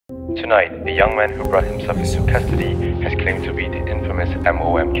Tonight, a young man who brought himself into custody has claimed to be the infamous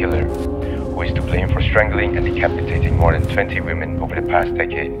MOM killer, who is to blame for strangling and decapitating more than 20 women over the past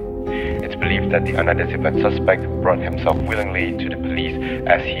decade. It's believed that the unidentified suspect brought himself willingly to the police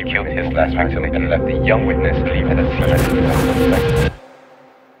as he killed his last victim and left the young witness leave at the scene.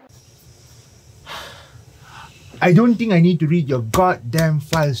 I don't think I need to read your goddamn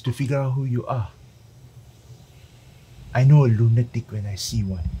files to figure out who you are. I know a lunatic when I see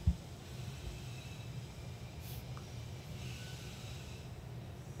one.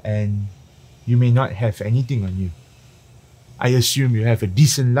 And you may not have anything on you. I assume you have a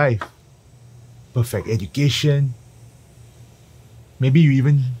decent life, perfect education. Maybe you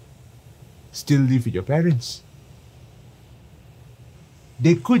even still live with your parents.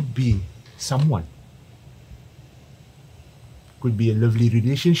 There could be someone. Could be a lovely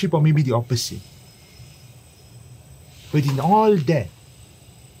relationship or maybe the opposite. But in all that,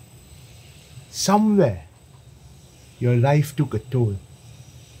 somewhere, your life took a toll.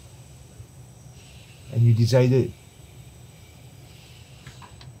 And you decided,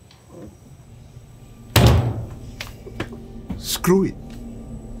 screw it.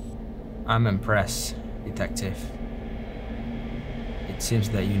 I'm impressed, Detective. It seems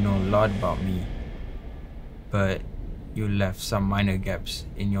that you know a lot about me, but you left some minor gaps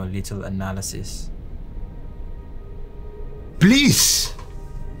in your little analysis. Please!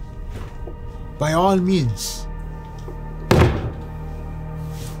 By all means.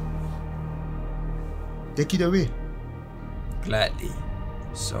 Take it away. Gladly.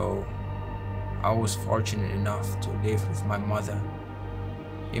 So, I was fortunate enough to live with my mother.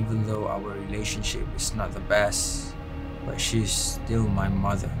 Even though our relationship is not the best, but she's still my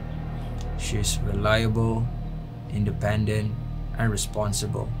mother. She's reliable, independent, and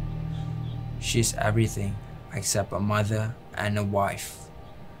responsible. She's everything except a mother and a wife.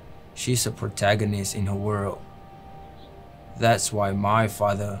 She's a protagonist in her world. That's why my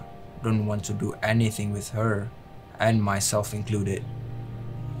father don't want to do anything with her, and myself included.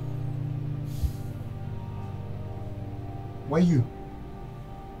 Why you?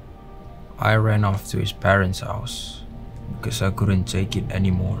 I ran off to his parents' house because I couldn't take it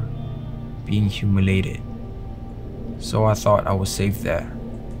anymore, being humiliated. So I thought I was safe there,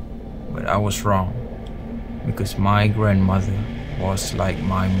 but I was wrong, because my grandmother was like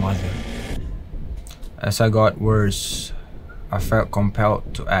my mother. As I got worse, I felt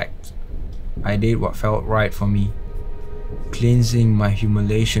compelled to act. I did what felt right for me, cleansing my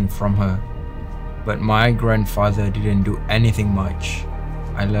humiliation from her. But my grandfather didn't do anything much.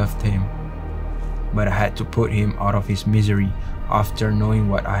 I loved him, but I had to put him out of his misery after knowing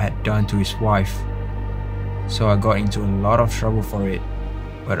what I had done to his wife. So I got into a lot of trouble for it,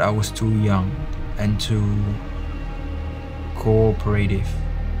 but I was too young and too cooperative,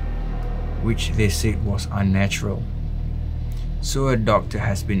 which they said was unnatural. So a doctor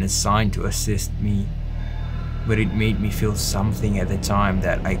has been assigned to assist me, but it made me feel something at the time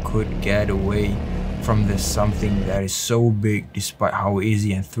that I could get away from this something that is so big despite how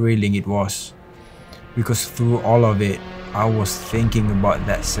easy and thrilling it was. Because through all of it, I was thinking about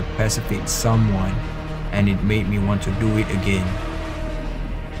that specific someone, and it made me want to do it again.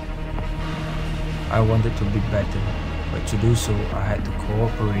 I wanted to be better, but to do so I had to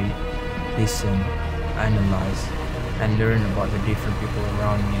cooperate, listen, analyze, and learn about the different people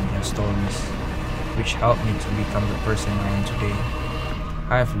around me and their stories, which helped me to become the person I am today.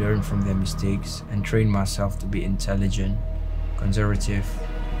 I have learned from their mistakes and trained myself to be intelligent, conservative,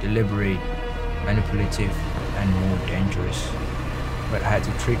 deliberate, manipulative, and more dangerous. But I had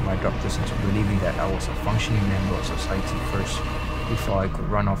to trick my doctors into believing that I was a functioning member of society first, before I could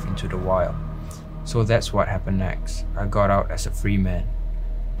run off into the wild. So that's what happened next. I got out as a free man,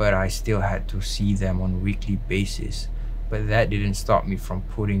 but I still had to see them on a weekly basis. But that didn't stop me from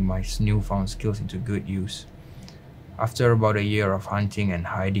putting my newfound skills into good use. After about a year of hunting and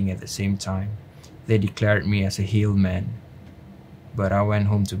hiding at the same time, they declared me as a healed man. But I went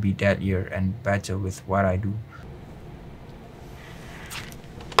home to be deadlier and better with what I do.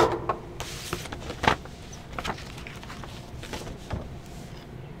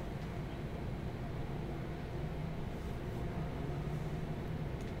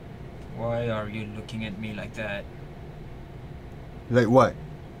 Why are you looking at me like that? Like what?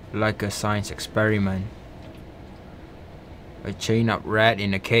 Like a science experiment. A chained-up rat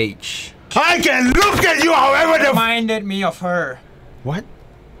in a cage. I can look at you however the Reminded me of her. What?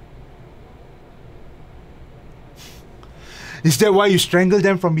 Is that why you strangle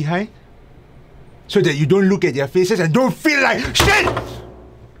them from behind? So that you don't look at their faces and don't feel like shit!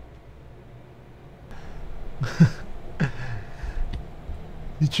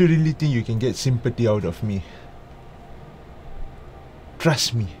 Did you really think you can get sympathy out of me?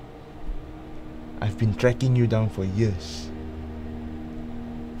 Trust me. I've been tracking you down for years.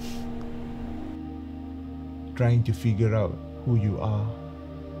 Trying to figure out who you are,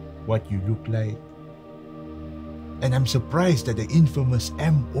 what you look like. And I'm surprised that the infamous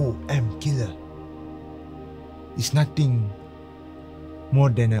MOM killer is nothing more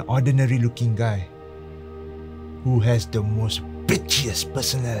than an ordinary looking guy who has the most bitchiest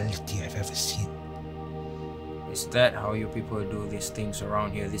personality I've ever seen. Is that how you people do these things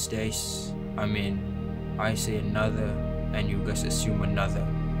around here these days? I mean, I say another and you guys assume another.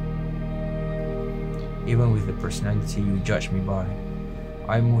 Even with the personality you judge me by,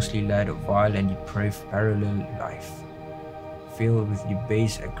 I mostly led a violent, depraved parallel life, filled with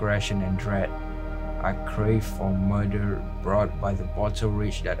debased aggression and dread. I crave for murder brought by the bottle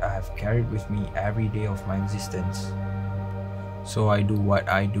rage that I have carried with me every day of my existence. So I do what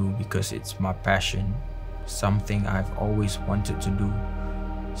I do because it's my passion, something I've always wanted to do,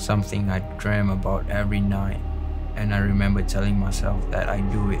 something I dream about every night. And I remember telling myself that I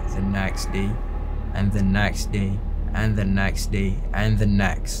do it the next day, and the next day, and the next day, and the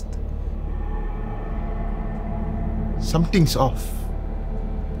next. Something's off.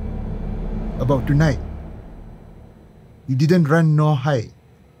 About tonight. You didn't run nor hide.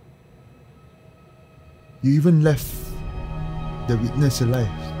 You even left the witness alive.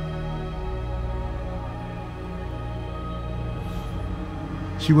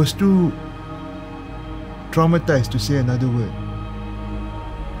 She was too traumatized to say another word.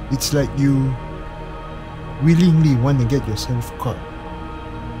 It's like you willingly want to get yourself caught.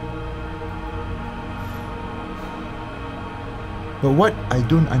 But what I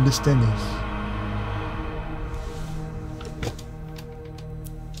don't understand is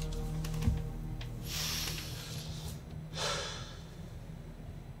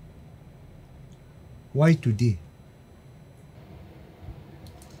why today?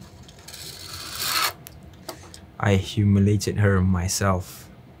 I humiliated her myself.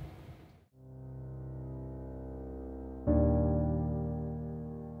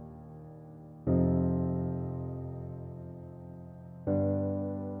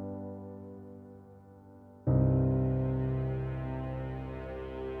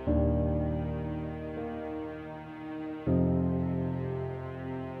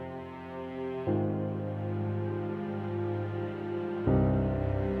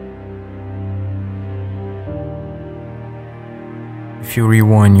 If you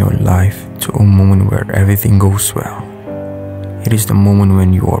rewind your life to a moment where everything goes well, it is the moment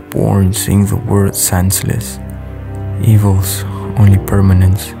when you are born seeing the world senseless, evil's only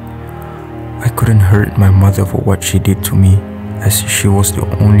permanence. I couldn't hurt my mother for what she did to me, as she was the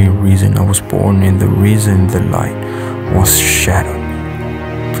only reason I was born and the reason the light was shed on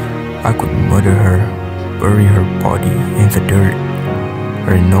me. I could murder her, bury her body in the dirt,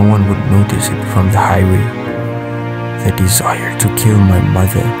 where no one would notice it from the highway. The desire to kill my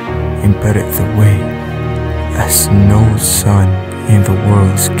mother impeded the way, as no son in the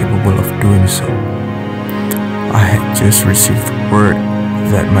world is capable of doing so. I had just received word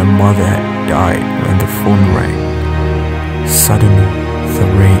that my mother had died when the phone rang. Suddenly, the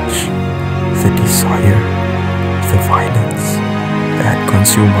rage, the desire, the violence that had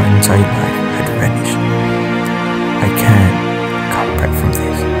consumed my entire life had vanished. I can't come back from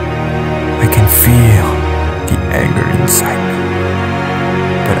this. I can feel the anger inside me,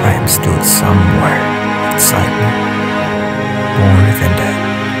 but I am still somewhere inside me. More than that,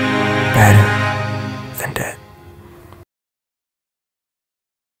 better.